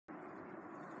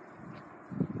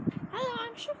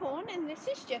I'm Siobhan and this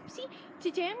is Gypsy.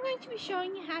 Today I'm going to be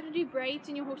showing you how to do braids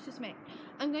in your horse's mane.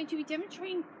 I'm going to be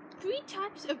demonstrating 3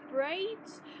 types of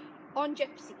braids on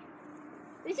Gypsy.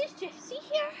 This is Gypsy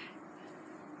here,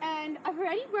 and I've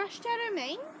already brushed out her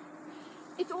mane.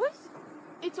 It's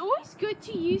always good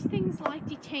to use things like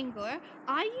detangler.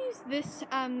 I use this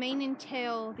mane and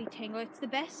tail detangler. It's the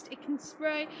best. It can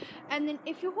spray, and then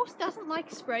if your horse doesn't like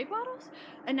spray bottles,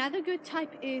 another good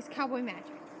type is Cowboy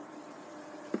Magic.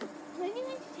 Then you're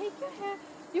going to take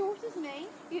your horse's mane,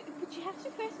 but you have to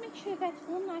first make sure that's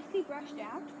all nicely brushed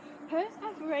out. Hers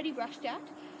I've already brushed out.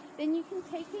 Then you can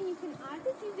take it and you can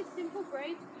either do the simple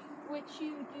braids, which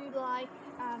you do like,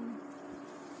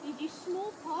 you do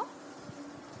small pops,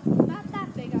 not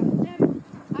that big. I'm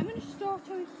going to start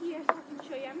over here so I can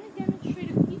show you. I'm going to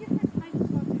demonstrate a few different types of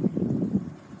braids.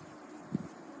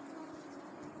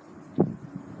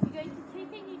 You're going to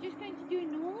take it and you're just going to do a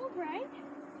normal braid.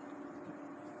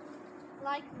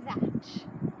 Like that.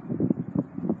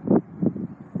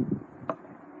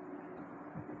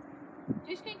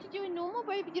 Just going to do a normal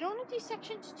braid, but you don't want to do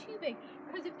sections too big,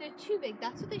 because if they're too big,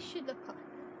 that's what they should look like.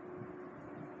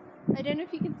 I don't know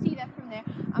if you can see that from there.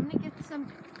 I'm going to get some.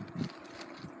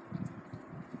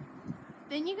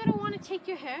 Then you're going to want to take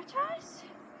your hair ties.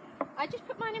 I just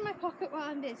put mine in my pocket while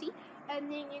I'm busy,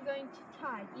 and then you're going to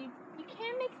tie. You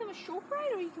can make them a short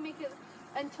braid, or you can make it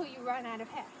until you run out of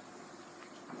hair.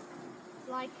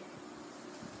 Like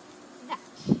that.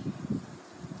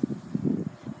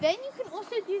 Then you can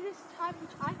also do this type,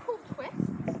 which I call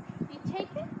twists. You take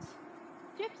it,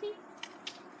 Gypsy,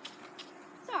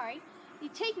 sorry, you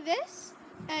take this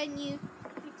and you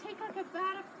take like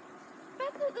about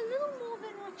a little more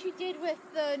than what you did with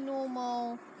the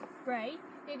normal braid.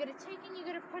 You're going to take it and you're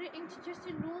going to put it into just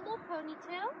a normal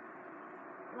ponytail,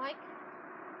 like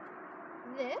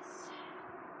this.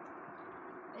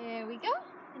 There we go.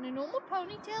 In a normal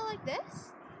ponytail like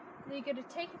this. Then you're going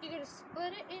to take it, you're going to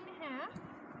split it in half,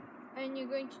 and you're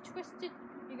going to twist it.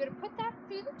 You're going to put that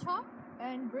through the top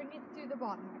and bring it through the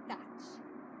bottom like that.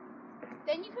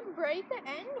 Then you can braid the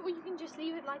end, or you can just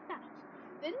leave it like that.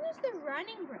 Then there's the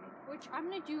running braid, which I'm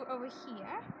going to do over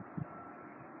here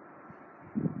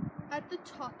at the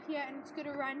top here, and it's going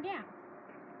to run down.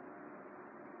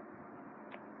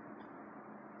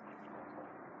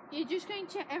 You're just going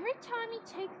to, every time you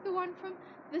take the one from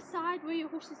the side where your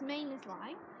horse's mane is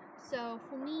lying, so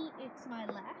for me it's my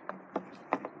left,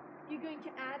 you're going to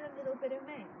add a little bit of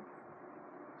mane.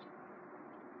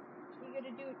 You're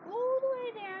going to do it all the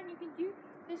way down. You can do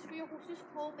this for your horse's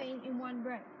whole mane in one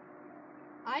braid.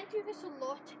 I do this a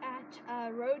lot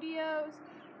at rodeos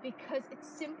because it's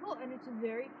simple and it's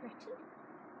very pretty.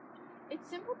 It's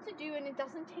simple to do and it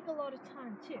doesn't take a lot of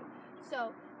time too.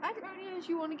 So at rodeos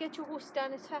you want to get your horse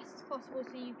done as fast as possible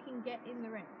so you can get in the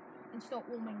ring and start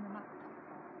warming them up.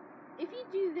 If you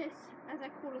do this, as I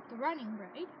call it, the running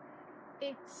braid,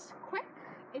 it's quick,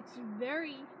 it's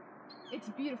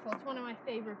beautiful, it's one of my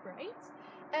favorite braids,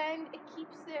 and it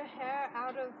keeps their hair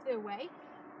out of their way.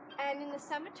 And in the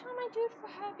summertime I do it for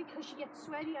her because she gets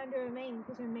sweaty under her mane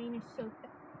because her mane is so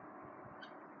thick.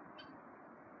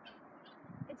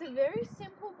 It's a very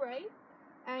simple braid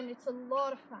and it's a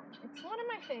lot of fun. It's one of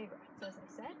my favorites, as I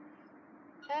said.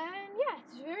 And yeah,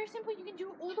 it's very simple. You can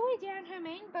do it all the way down her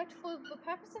mane, but for the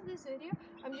purpose of this video,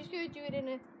 I'm just going to do it in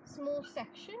a small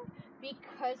section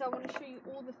because I want to show you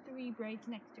all the 3 braids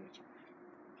next to each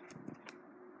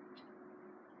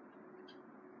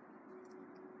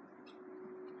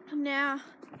other. Now,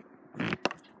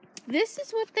 this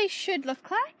is what they should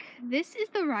look like. This is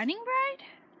the running braid.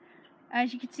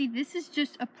 As you can see, this is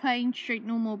just a plain, straight,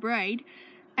 normal braid.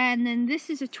 And then this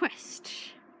is a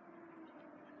twist.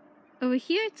 Over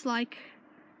here, it's like,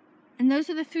 and those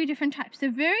are the 3 different types. They're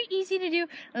very easy to do,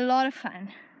 a lot of fun.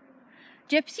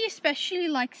 Gypsy especially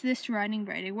likes this running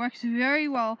braid. It works very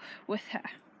well with her.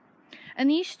 And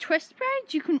these twist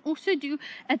braids, you can also do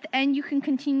at the end, you can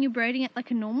continue braiding it like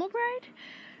a normal braid.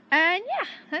 And yeah,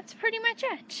 that's pretty much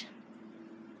it.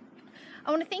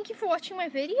 I want to thank you for watching my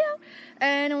video,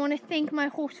 and I want to thank my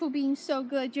horse for being so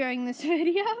good during this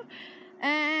video,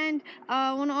 and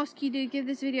I want to ask you to give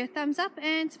this video a thumbs up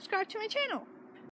and subscribe to my channel.